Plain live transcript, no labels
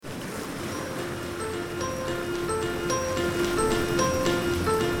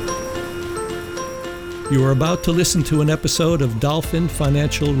You are about to listen to an episode of Dolphin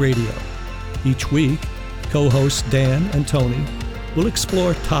Financial Radio. Each week, co-hosts Dan and Tony will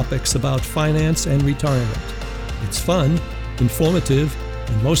explore topics about finance and retirement. It's fun, informative,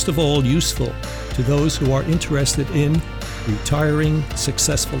 and most of all, useful to those who are interested in retiring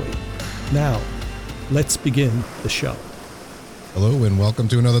successfully. Now, let's begin the show. Hello and welcome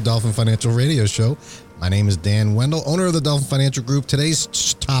to another Dolphin Financial Radio Show. My name is Dan Wendell, owner of the Dolphin Financial Group.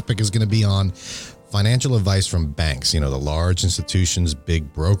 Today's topic is going to be on financial advice from banks. You know, the large institutions,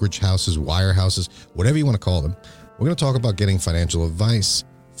 big brokerage houses, wire houses, whatever you want to call them. We're going to talk about getting financial advice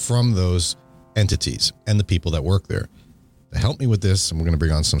from those entities and the people that work there. To help me with this, and we're going to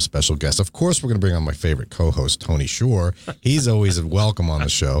bring on some special guests. Of course, we're going to bring on my favorite co-host, Tony Shore. He's always welcome on the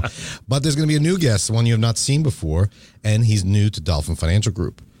show. But there's going to be a new guest, one you have not seen before, and he's new to Dolphin Financial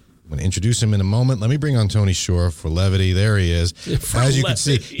Group. I'm going to introduce him in a moment. Let me bring on Tony Shore for levity. There he is. As you can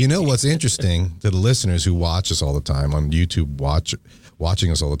see, you know what's interesting to the listeners who watch us all the time on YouTube,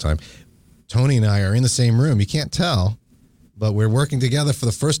 watching us all the time, Tony and I are in the same room. You can't tell, but we're working together for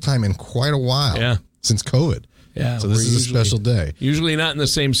the first time in quite a while since COVID. Yeah, so this is a special day. Usually not in the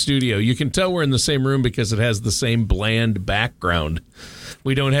same studio. You can tell we're in the same room because it has the same bland background.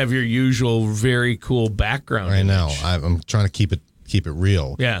 We don't have your usual very cool background. I know. I'm trying to keep it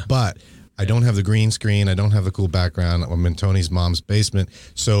real. Yeah. But I don't have the green screen. I don't have the cool background. I'm in Tony's mom's basement.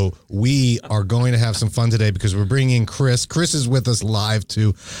 So we are going to have some fun today because we're bringing in Chris. Chris is with us live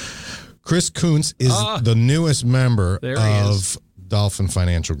too. Chris Kuntz is the newest member of Dolphin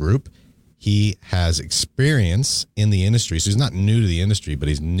Financial Group. He has experience in the industry. So he's not new to the industry, but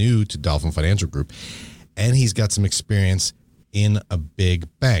he's new to Dolphin Financial Group. And he's got some experience in a big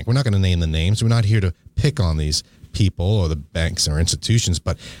bank. We're not going to name the names. We're not here to pick on these people or the banks or institutions,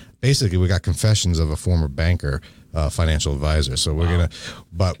 but basically we got confessions of a former banker, financial advisor. So we're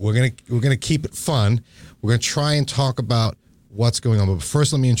gonna keep it fun. We're gonna try and talk about what's going on. But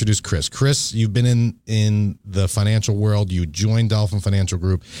first, let me introduce Chris. Chris, you've been in the financial world. You joined Dolphin Financial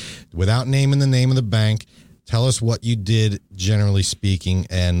Group. Without naming the name of the bank, tell us what you did, generally speaking,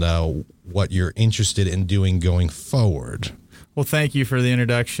 and what you're interested in doing going forward. Well, thank you for the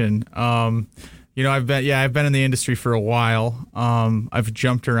introduction. I've been in the industry for a while. I've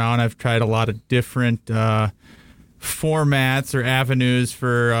jumped around. I've tried a lot of different formats or avenues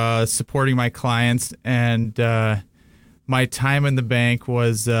for supporting my clients, and my time in the bank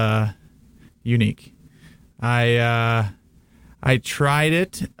was unique. I tried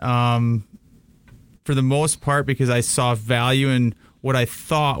it for the most part because I saw value in what I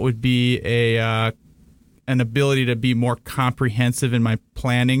thought would be an ability to be more comprehensive in my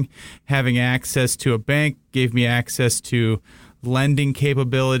planning. Having access to a bank gave me access to lending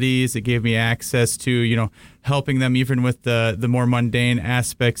capabilities. It gave me access to, helping them even with the more mundane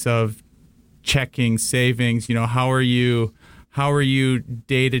aspects of checking, savings. How are you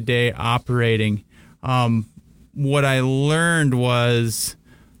day-to-day operating? What I learned was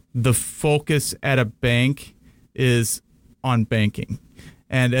the focus at a bank is on banking.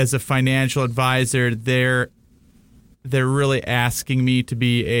 And as a financial advisor, they're really asking me to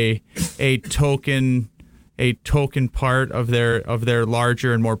be a token part of their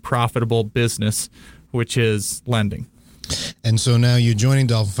larger and more profitable business, which is lending. And so now you're joining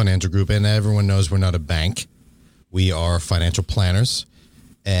Dolphin Financial Group, and everyone knows we're not a bank. We are financial planners,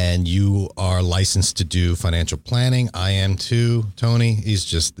 and you are licensed to do financial planning. I am too. Tony, he's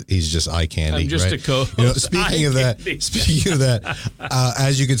just eye candy. I'm just right? a co-host. Speaking of that,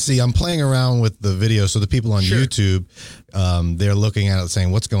 as you can see, I'm playing around with the video. So the people on YouTube, they're looking at it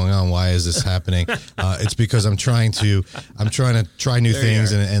saying, "What's going on? Why is this happening?" It's because I'm trying to try new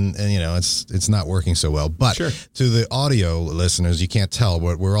things, and it's not working so well. But to the audio listeners, you can't tell.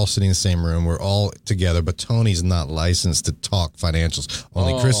 We're all sitting in the same room. We're all together, but Tony's not licensed to talk financials.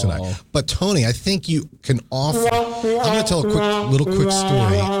 Only Chris and I. But Tony, I think you can offer. I'm going to tell a quick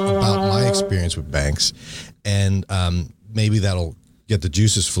story about my experience with banks, and maybe that'll get the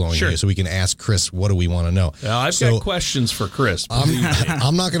juices flowing here, so we can ask Chris, what do we want to know? I've got questions for Chris.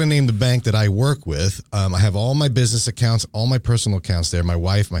 I'm not going to name the bank that I work with. I have all my business accounts, all my personal accounts there. My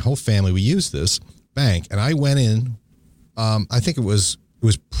wife, my whole family, we use this bank, and I went in. I think it was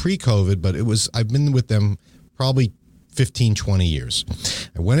pre-COVID, but I've been with them probably 15, 20 years.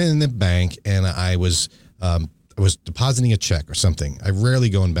 I went in the bank, and I was depositing a check or something. I rarely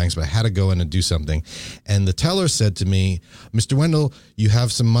go in banks, but I had to go in and do something. And the teller said to me, "Mr. Wendell, you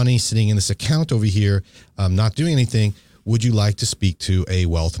have some money sitting in this account over here, not doing anything. Would you like to speak to a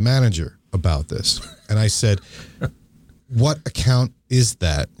wealth manager about this?" And I said, what account is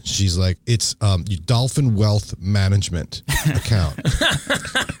that? She's like, it's Dolphin Wealth Management account.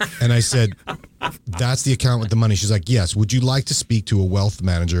 And I said, that's the account with the money. She's like, yes. Would you like to speak to a wealth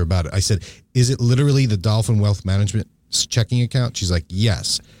manager about it? I said, is it literally the Dolphin Wealth Management checking account? She's like,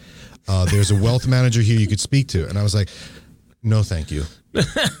 yes. There's a wealth manager here you could speak to. And I was like, no, thank you.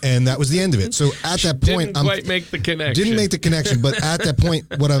 And that was the end of it. So at that point, didn't quite make the connection. Didn't make the connection. But at that point,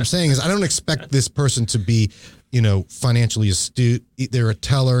 what I'm saying is I don't expect this person to be, financially astute. They're a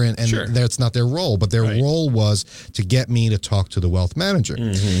teller and Sure. that's not their role. But their role was to get me to talk to the wealth manager.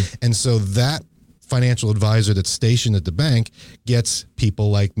 Mm-hmm. And so that financial advisor that's stationed at the bank gets people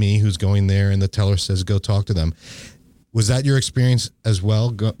like me who's going there and the teller says, go talk to them. Was that your experience as well,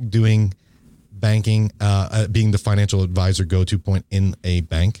 doing banking, being the financial advisor go-to point in a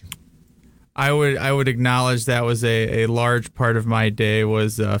bank? I would acknowledge that was a large part of my day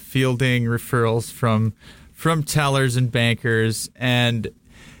was fielding referrals from tellers and bankers. And,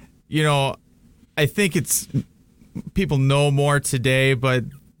 I think people know more today, but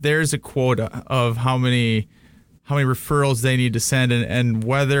there's a quota of how many referrals they need to send and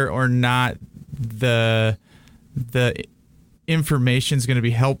whether or not the information is going to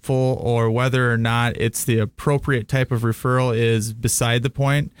be helpful or whether or not it's the appropriate type of referral is beside the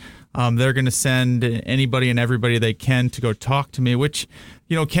point. They're going to send anybody and everybody they can to go talk to me, which,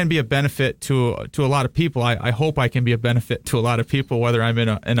 can be a benefit to a lot of people. I hope I can be a benefit to a lot of people, whether I'm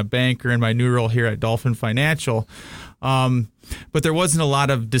in a bank or in my new role here at Dolphin Financial. But there wasn't a lot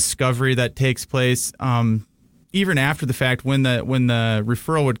of discovery that takes place. Even after the fact, when the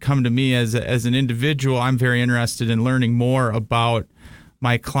referral would come to me as an individual, I'm very interested in learning more about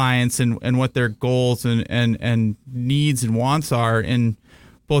my clients and what their goals and needs and wants are in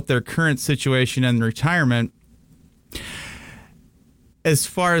both their current situation and retirement. As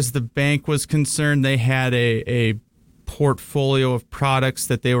far as the bank was concerned, they had a portfolio of products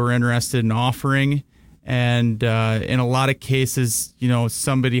that they were interested in offering. And in a lot of cases,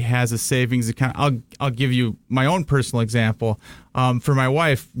 somebody has a savings account. I'll give you my own personal example. For my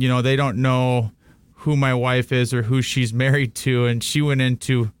wife, they don't know who my wife is or who she's married to. And she went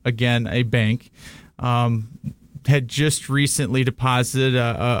into, again, a bank, had just recently deposited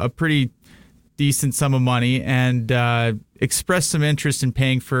a pretty decent sum of money and expressed some interest in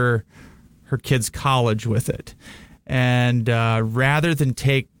paying for her kid's college with it. And rather than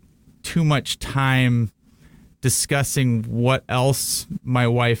take too much time discussing what else my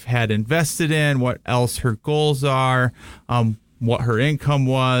wife had invested in, what else her goals are, what her income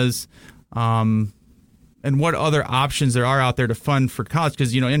was, and what other options there are out there to fund for college.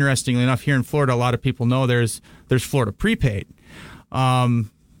 Because, interestingly enough, here in Florida, a lot of people know there's Florida Prepaid.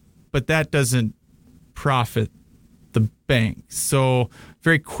 But that doesn't profit the bank. So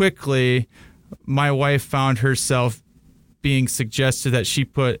very quickly, my wife found herself being suggested that she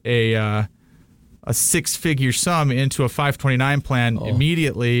put a six-figure sum into a 529 plan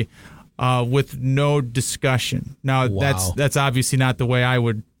immediately with no discussion. Now, that's obviously not the way I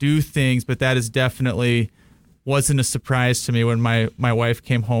would do things, but that is definitely wasn't a surprise to me when my wife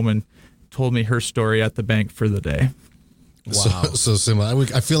came home and told me her story at the bank for the day. Wow. So similar.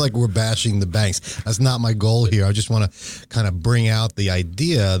 I feel like we're bashing the banks. That's not my goal here. I just want to kind of bring out the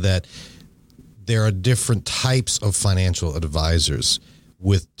idea that there are different types of financial advisors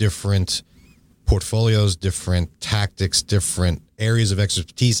with different portfolios, different tactics, different areas of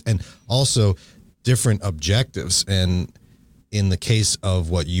expertise, and also different objectives. And in the case of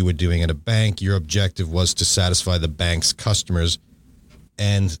what you were doing at a bank, your objective was to satisfy the bank's customers.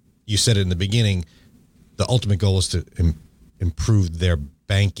 And you said it in the beginning, the ultimate goal is to improve their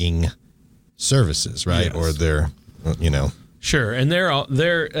banking services, right? Yes. Or their, Sure, and they're in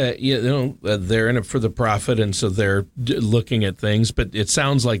it for the profit, and so they're looking at things. But it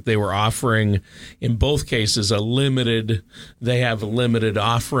sounds like they were offering, in both cases, They have a limited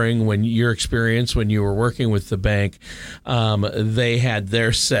offering. When your experience when you were working with the bank, they had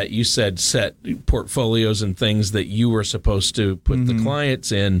their set portfolios and things that you were supposed to put the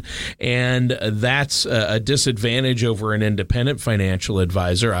clients in, and that's a disadvantage over an independent financial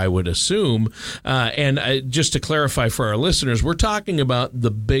advisor, I would assume. And just to clarify for our listeners, we're talking about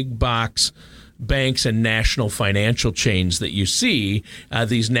the big box banks and national financial chains that you see,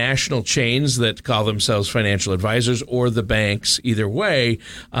 these national chains that call themselves financial advisors or the banks, either way,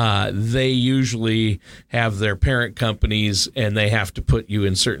 they usually have their parent companies and they have to put you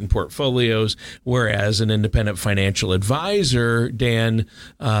in certain portfolios, whereas an independent financial advisor, Dan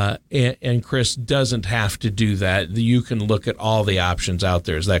and Chris, doesn't have to do that. You can look at all the options out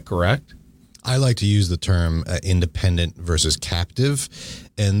there. Is that correct? I like to use the term independent versus captive,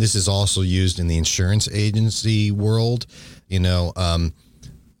 and this is also used in the insurance agency world.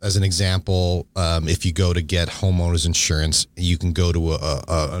 As an example, if you go to get homeowners insurance, you can go to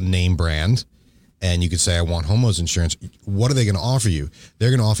a name brand, and you could say, I want homeowners insurance. What are they going to offer you? They're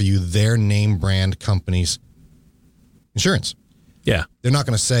going to offer you their name brand company's insurance. Yeah. They're not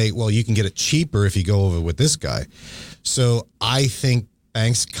going to say, well, you can get it cheaper if you go over with this guy. So I think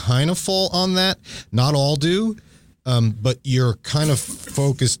banks kind of fall on that. Not all do, but you're kind of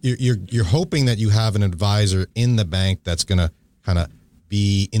focused. You're hoping that you have an advisor in the bank that's going to kind of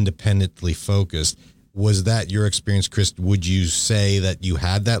be independently focused. Was that your experience, Chris? Would you say that you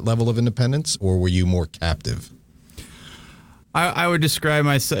had that level of independence, or were you more captive? I would describe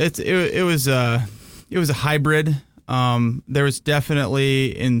myself. It was a hybrid. There was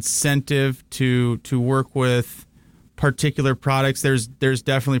definitely incentive to work with particular products. There's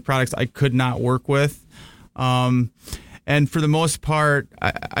definitely products I could not work with. And for the most part,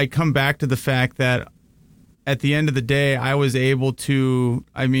 I come back to the fact that at the end of the day, I was able to,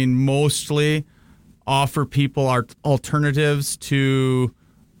 mostly offer people alternatives to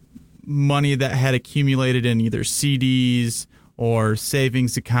money that had accumulated in either CDs or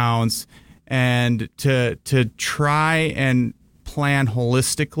savings accounts, and to try and plan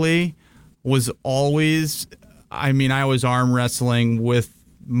holistically was always, I was arm wrestling with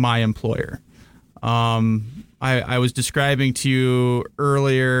my employer. I was describing to you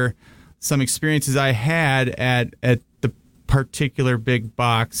earlier some experiences I had at the particular big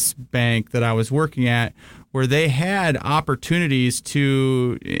box bank that I was working at, where they had opportunities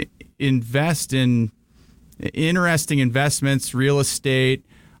to invest in interesting investments, real estate,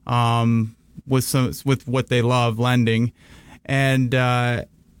 with what they love, lending, and the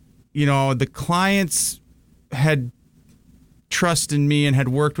clients had trust in me and had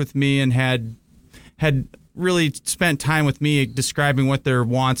worked with me and had really spent time with me describing what their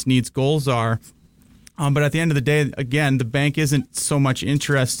wants, needs, goals are. But at the end of the day, again, the bank isn't so much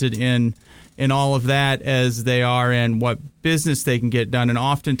interested in all of that as they are in what business they can get done, and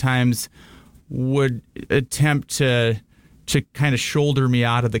oftentimes would attempt to kind of shoulder me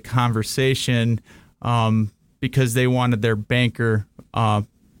out of the conversation because they wanted their banker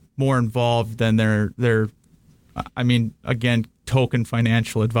more involved than their token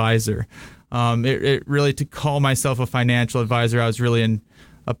financial advisor. It really, to call myself a financial advisor, I was really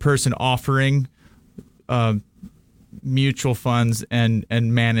a person offering mutual funds and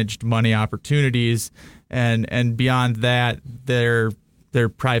managed money opportunities, and beyond that, their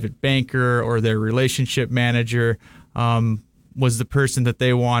private banker or their relationship manager was the person that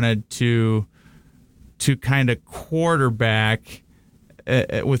they wanted to kind of quarterback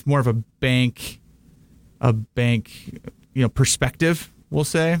with more of a bank perspective, we'll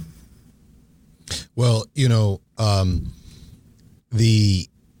say. Well, the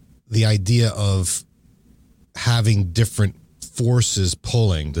idea of having different forces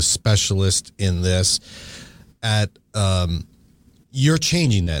pulling, the specialist in this, you're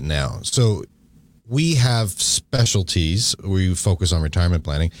changing that now. So we have specialties. We focus on retirement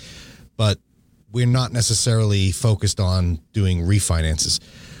planning, but we're not necessarily focused on doing refinances.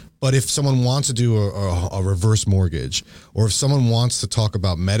 But if someone wants to do a reverse mortgage, or if someone wants to talk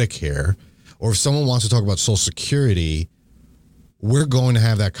about Medicare, or if someone wants to talk about Social Security, we're going to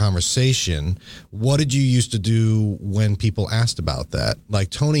have that conversation. What did you used to do when people asked about that? Like,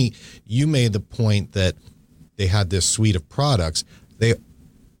 Tony, you made the point that they had this suite of products.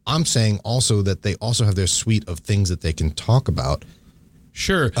 I'm saying also that they also have their suite of things that they can talk about.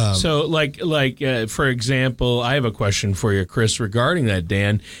 Sure. So for example, I have a question for you, Chris, regarding that,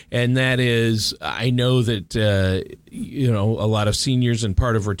 Dan, and that is, I know that, a lot of seniors, and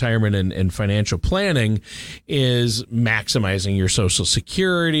part of retirement and financial planning is maximizing your Social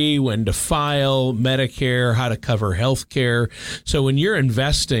Security, when to file, Medicare, how to cover health care. So when you're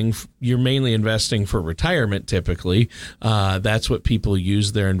investing, you're mainly investing for retirement typically. That's what people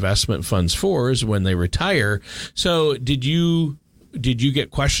use their investment funds for, is when they retire. So did you get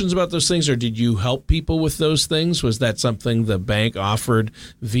questions about those things, or did you help people with those things? Was that something the bank offered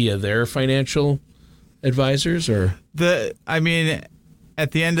via their financial advisors? Or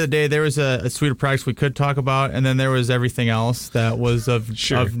at the end of the day, there was a suite of products we could talk about, and then there was everything else that was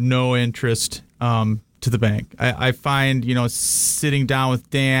of no interest to the bank. I find, sitting down with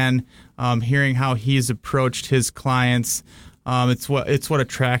Dan, hearing how he's approached his clients, it's what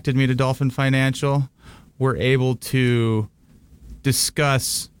attracted me to Dolphin Financial. We're able to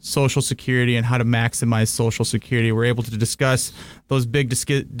discuss Social Security and how to maximize Social Security. We're able to discuss those big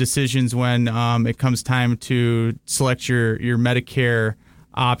decisions when it comes time to select your Medicare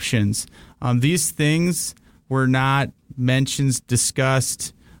options. These things were not mentioned,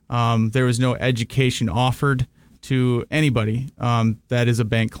 discussed. There was no education offered to anybody that is a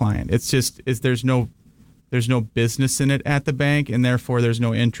bank client. It's just there's no business in it at the bank, and therefore there's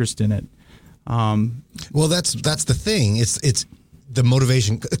no interest in it. Well, that's the thing. It's the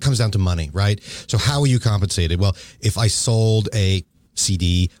motivation comes down to money, right? So how are you compensated? Well, if I sold a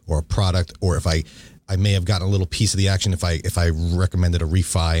CD or a product, or if I may have gotten a little piece of the action if I recommended a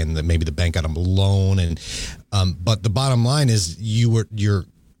refi and maybe the bank got a loan, and but the bottom line is you're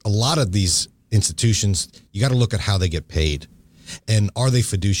a lot of these institutions, you got to look at how they get paid. And are they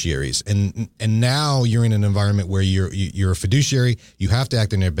fiduciaries? And now you're in an environment where you're a fiduciary. You have to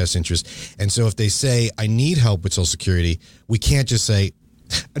act in their best interest. And so if they say, I need help with Social Security, we can't just say,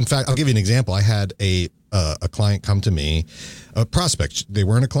 in fact, I'll give you an example. I had a client come to me, a prospect. They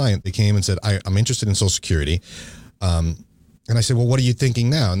weren't a client. They came and said, I'm interested in Social Security. And I said, well, what are you thinking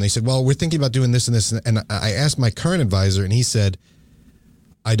now? And they said, well, we're thinking about doing this and this. And I asked my current advisor, and he said,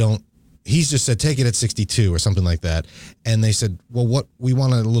 he's just said, take it at 62 or something like that. And they said, well, we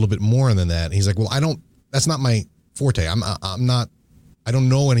want a little bit more than that. And he's like, well, that's not my forte. I don't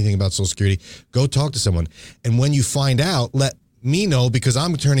know anything about Social Security. Go talk to someone. And when you find out, let me know, because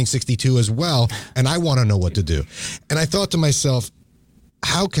I'm turning 62 as well. And I want to know what to do. And I thought to myself,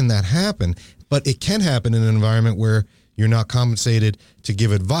 how can that happen? But it can happen in an environment where you're not compensated to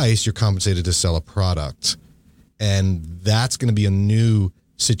give advice. You're compensated to sell a product. And that's going to be a new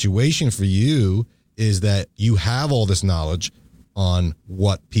situation for you, is that you have all this knowledge on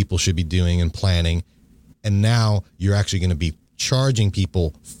what people should be doing and planning, and now you're actually going to be charging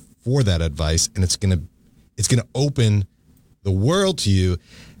people for that advice, and it's going to open the world to you.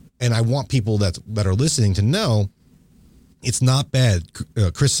 And I want people that are listening to know it's not bad.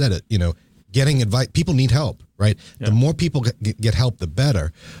 Chris said it, getting advice, people need help, right? Yeah. The more people get help, the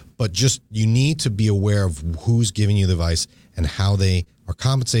better. But just, you need to be aware of who's giving you the advice and how they are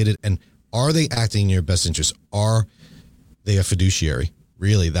compensated, and are they acting in your best interest? Are they a fiduciary?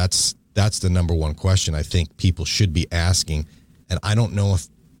 Really, that's the number one question I think people should be asking. And I don't know if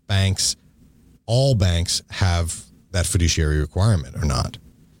all banks have that fiduciary requirement or not.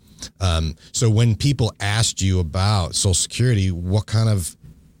 So when people asked you about Social Security, what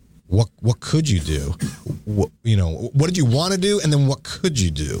could you do? What did you want to do, and then what could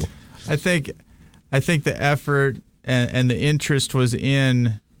you do? I think the effort and the interest was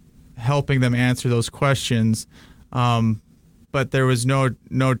in helping them answer those questions, but there was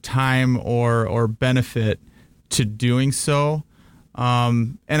no time or benefit to doing so.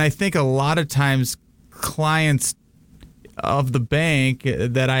 And I think a lot of times clients of the bank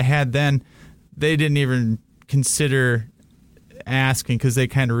that I had then, they didn't even consider asking, because they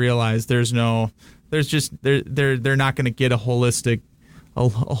kind of realized they're not going to get a holistic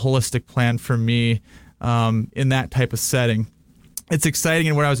plan from me in that type of setting. It's exciting,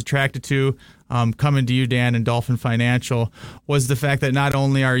 and what I was attracted to coming to you, Dan, and Dolphin Financial, was the fact that not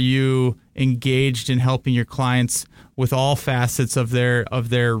only are you engaged in helping your clients with all facets of their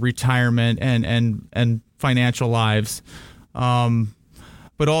retirement and financial lives,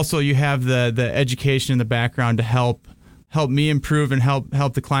 but also you have the education in the background to help me improve and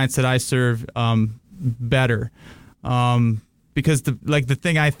help the clients that I serve better. Because the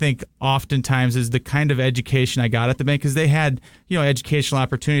thing I think oftentimes is the kind of education I got at the bank, because they had educational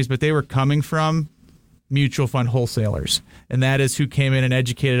opportunities, but they were coming from mutual fund wholesalers, and that is who came in and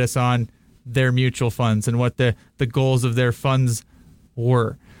educated us on their mutual funds and what the goals of their funds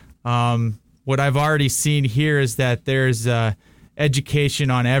were. What I've already seen here is that there's education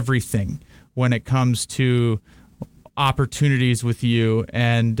on everything when it comes to opportunities with you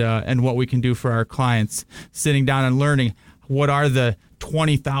and what we can do for our clients. Sitting down and learning, what are the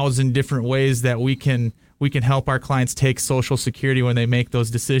 20,000 different ways that we can help our clients take Social Security when they make those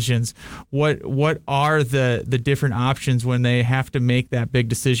decisions? What are the different options when they have to make that big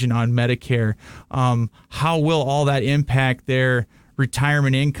decision on Medicare? How will all that impact their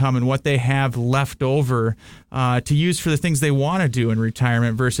retirement income and what they have left over to use for the things they want to do in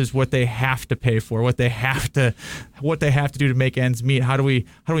retirement versus what they have to pay for, what they have to do to make ends meet? How do we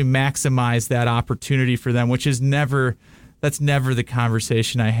maximize that opportunity for them, which is that's never the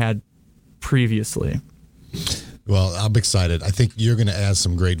conversation I had previously. Well, I'm excited. I think you're going to add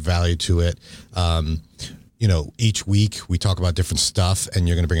some great value to it. Each week we talk about different stuff, and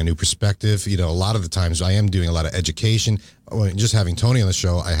you're going to bring a new perspective. A lot of the times I am doing a lot of education. Just having Tony on the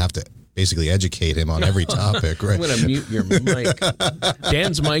show, I have to basically educate him on every topic. Right? I'm going to mute your mic.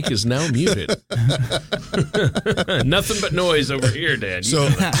 Dan's mic is now muted. Nothing but noise over here, Dan. So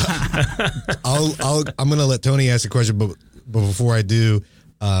I'm going to let Tony ask the question, but before I do,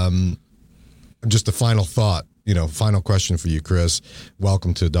 Just a final thought, final question for you, Chris.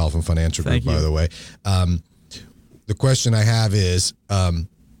 Welcome to Dolphin Financial Group, by the way. The question I have is,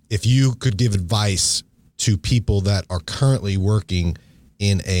 if you could give advice to people that are currently working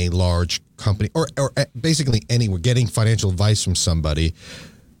in a large company or basically anywhere, getting financial advice from somebody,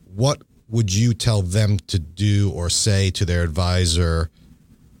 what would you tell them to do or say to their advisor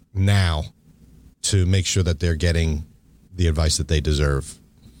now to make sure that they're getting the advice that they deserve?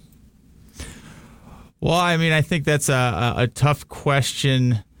 Well, I think that's a tough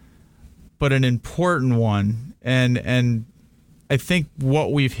question, but an important one. And I think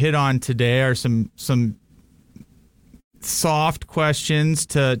what we've hit on today are some soft questions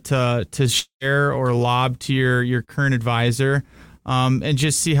to share or lob to your current advisor, and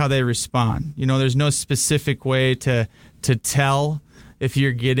just see how they respond. There's no specific way to tell if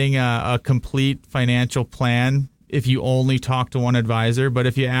you're getting a complete financial plan if you only talk to one advisor. But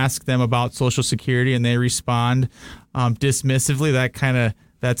if you ask them about Social Security and they respond dismissively,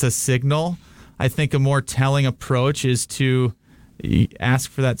 that's a signal. I think a more telling approach is to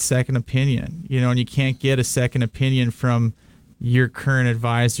ask for that second opinion, and you can't get a second opinion from your current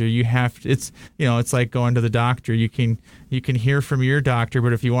advisor. You have to, it's like going to the doctor. You can hear from your doctor,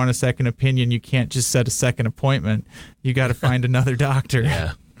 but if you want a second opinion, you can't just set a second appointment. You got to find another doctor.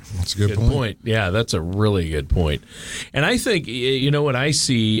 Yeah. That's a good point. Yeah, that's a really good point. And I think, what I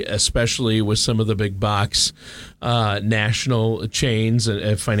see, especially with some of the big box national chains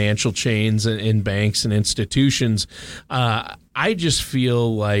and financial chains and banks and institutions, I just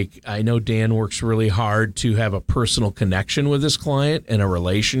feel like I know Dan works really hard to have a personal connection with his client and a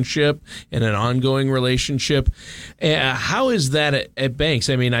relationship and an ongoing relationship. How is that at banks?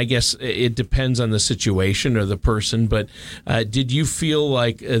 I guess it depends on the situation or the person, but did you feel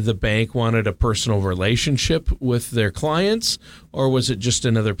like the bank wanted a personal relationship with their clients, or was it just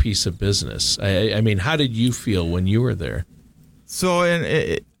another piece of business? How did you feel when you were there? So,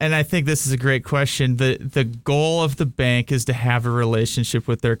 and I think this is a great question. The goal of the bank is to have a relationship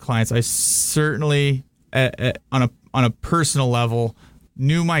with their clients. I certainly, on a personal level,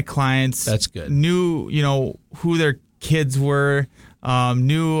 knew my clients. That's good. Knew who their kids were.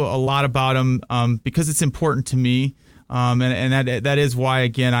 Knew a lot about them because it's important to me. And that is why,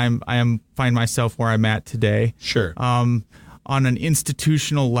 again, I find myself where I'm at today. Sure. On an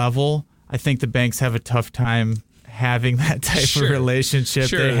institutional level, I think the banks have a tough time having that type of relationship.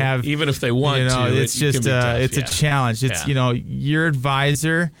 Sure. They have, even if they want to, it's just it's a challenge. It's your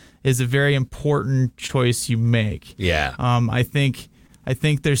advisor is a very important choice you make. Yeah. I think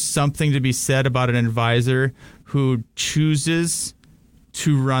there's something to be said about an advisor who chooses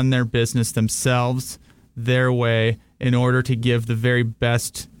to run their business themselves their way in order to give the very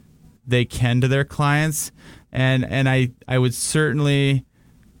best they can to their clients. And I would certainly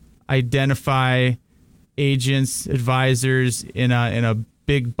identify agents, advisors in a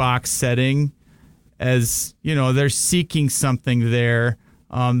big box setting as, they're seeking something there.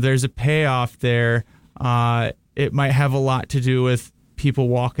 There's a payoff there. It might have a lot to do with people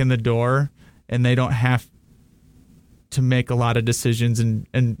walk in the door and they don't have to make a lot of decisions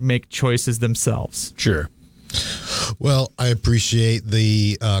and make choices themselves. Sure. Well, I appreciate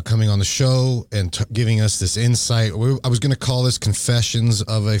the coming on the show and giving us this insight. I was going to call this Confessions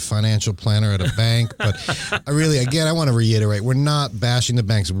of a Financial Planner at a Bank, but I want to reiterate, we're not bashing the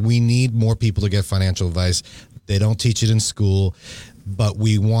banks. We need more people to get financial advice. They don't teach it in school, but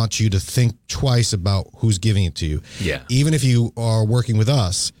we want you to think twice about who's giving it to you. Yeah. Even if you are working with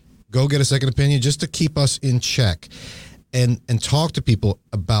us, go get a second opinion just to keep us in check. And talk to people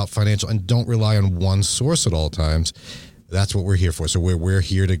about financial, and don't rely on one source at all times. That's what we're here for. So we're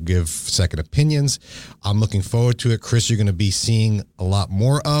here to give second opinions. I'm looking forward to it. Chris, you're going to be seeing a lot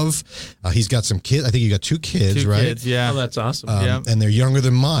more of. He's got some kids. I think you got two kids, right? Kids, yeah. Oh, that's awesome. And they're younger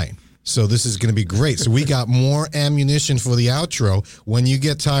than mine. So this is going to be great. So we got more ammunition for the outro. When you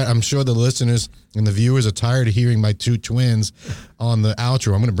get tired, I'm sure the listeners and the viewers are tired of hearing my two twins on the outro.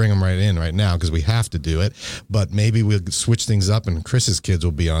 I'm going to bring them right in right now because we have to do it. But maybe we'll switch things up and Chris's kids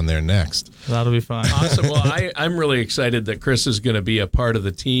will be on there next. That'll be fun. Awesome. Well, I'm really excited that Chris is going to be a part of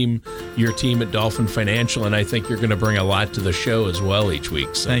the team, your team at Dolphin Financial, and I think you're going to bring a lot to the show as well each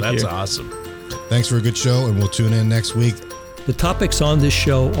week. So that's awesome. Thanks for a good show, and we'll tune in next week. The topics on this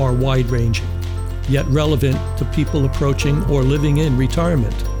show are wide-ranging, yet relevant to people approaching or living in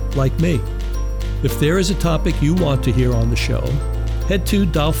retirement, like me. If there is a topic you want to hear on the show, head to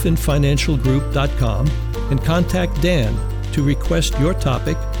dolphinfinancialgroup.com and contact Dan to request your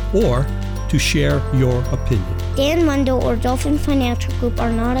topic or to share your opinion. Dan Mundell or Dolphin Financial Group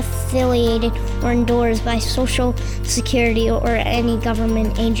are not affiliated or endorsed by Social Security or any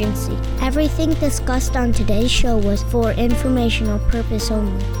government agency. Everything discussed on today's show was for informational purpose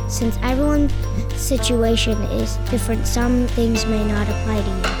only. Since everyone's situation is different, some things may not apply to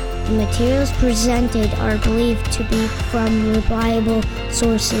you. The materials presented are believed to be from reliable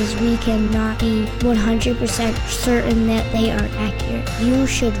sources. We cannot be 100% certain that they are accurate. You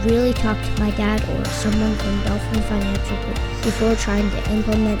should really talk to my dad or someone from Dolphin Financial Group before trying to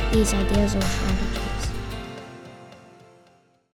implement these ideas or strategies.